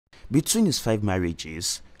Between his 5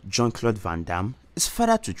 marriages, Jean-Claude Van Damme is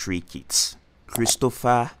father to 3 kids,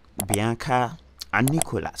 Christopher, Bianca, and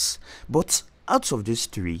Nicholas. But out of these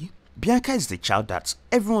 3, Bianca is the child that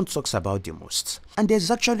everyone talks about the most. And there's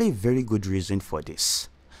actually a very good reason for this.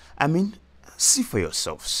 I mean, see for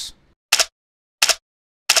yourselves.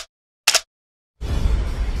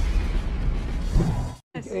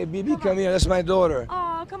 Hey, Bibi, come here. That's my daughter.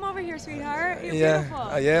 Oh, come over here, sweetheart. You're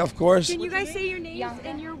beautiful. Yeah, of course. Can you guys say your names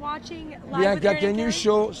and you're watching live Bianca, with can you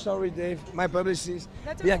show, sorry Dave, my publicist.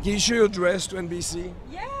 Bianca, can you show your dress to NBC?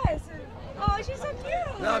 Yes. Oh, she's so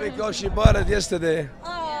cute. No, because she bought it yesterday.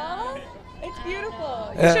 Oh, it's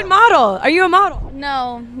beautiful. You should model. Are you a model?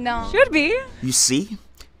 No. Should be. You see,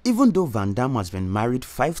 even though Van Damme has been married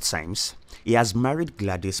 5 times, he has married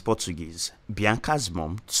Gladys Portuguese, Bianca's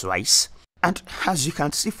mom, twice. And as you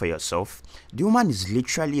can see for yourself, the woman is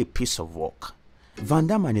literally a piece of work. Van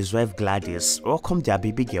Damme and his wife Gladys welcomed their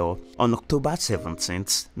baby girl on October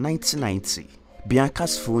 17th, 1990.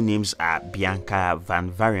 Bianca's full names are Bianca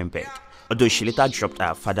van Varenberg, although she later dropped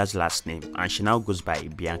her father's last name and she now goes by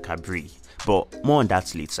Bianca Bree. But more on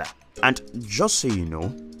that later. And just so you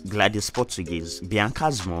know, Gladys Portuguese,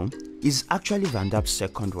 Bianca's mom, is actually Van Damme's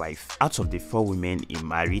second wife. Out of the 4 women he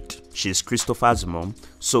married, she's Christopher's mom,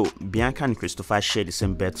 so Bianca and Christopher share the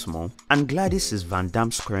same birth mom, and Gladys is Van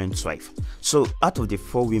Damme's current wife. So out of the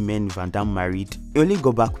 4 women Van Damme married, he only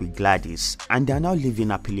go back with Gladys, and they are now living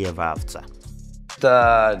happily ever after.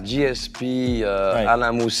 GSP,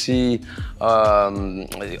 Anna Moussi,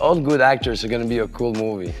 all good actors are going to be a cool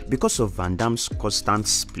movie. Because of Van Damme's constant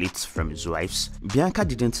splits from his wives, Bianca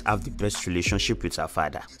didn't have the best relationship with her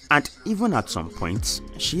father. And even at some point,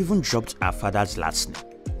 she even dropped her father's last name.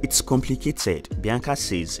 It's complicated, Bianca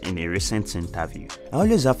says in a recent interview. I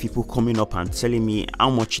always have people coming up and telling me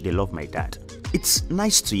how much they love my dad. It's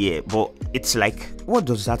nice to hear, but it's like, what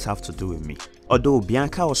does that have to do with me? Although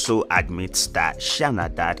Bianca also admits that she and her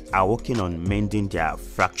dad are working on mending their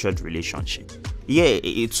fractured relationship. Yeah,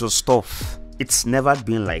 it was tough. It's never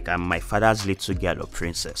been like I'm my father's little girl or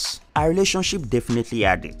princess. Our relationship definitely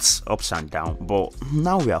had its ups and downs, but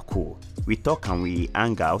now we are cool. We talk and we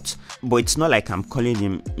hang out, but it's not like I'm calling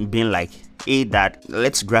him being like, hey dad,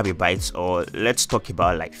 let's grab a bite or let's talk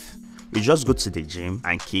about life. We just go to the gym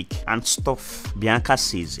and kick and stuff, Bianca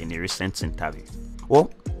says in a recent interview.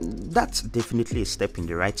 Well, that's definitely a step in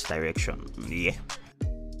the right direction, yeah.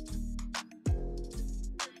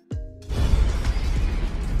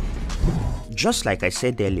 Just like I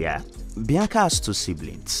said earlier, Bianca has 2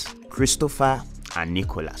 siblings, Christopher and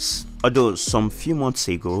Nicholas. Although some few months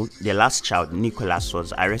ago, their last child, Nicholas,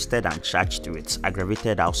 was arrested and charged with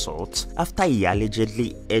aggravated assault after he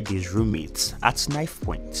allegedly held his roommate at knife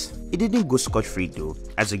point. He didn't go scot-free though,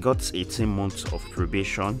 as he got 18 months of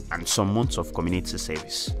probation and some months of community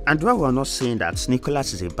service. And while we're not saying that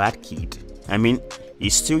Nicholas is a bad kid, I mean,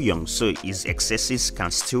 he's still young, so his excesses can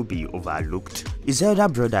still be overlooked. His elder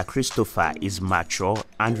brother Christopher is mature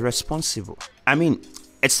and responsible. I mean,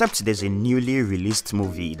 except there's a newly released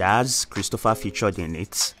movie that has Christopher featured in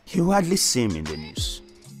it, you hardly see him in the news.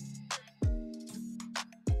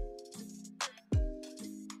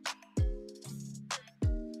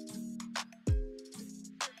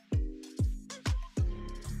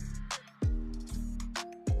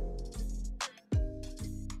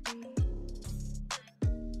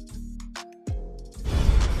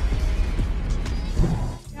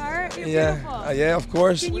 Yeah, of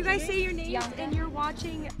course. Can you guys say your names and you're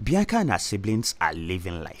watching? Bianca and her siblings are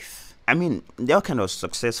living life. I mean, they're all kind of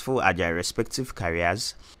successful at their respective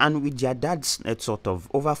careers, and with their dad's net worth of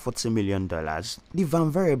over $40 million, the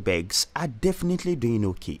Varenbergs are definitely doing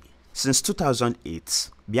okay. Since 2008,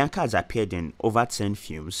 Bianca has appeared in over 10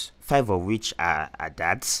 films, 5 of which are her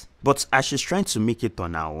dad's. But as she's trying to make it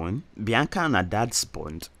on her own, Bianca and her dad's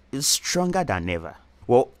bond is stronger than ever.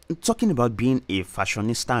 Well, talking about being a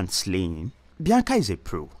fashionista and slaying, Bianca is a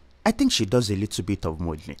pro. I think she does a little bit of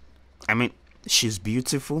modeling. I mean, she's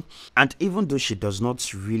beautiful, and even though she does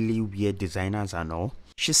not really wear designers and all,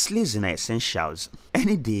 she slays in her essentials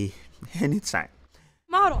any day, anytime.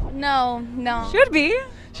 Model? No. Should be.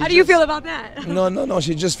 How do you feel about that? No.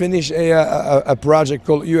 She just finished a project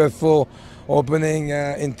called UFO, opening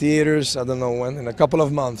in theaters, I don't know when, in a couple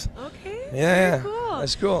of months. Okay. Yeah, Cool.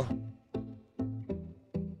 that's cool.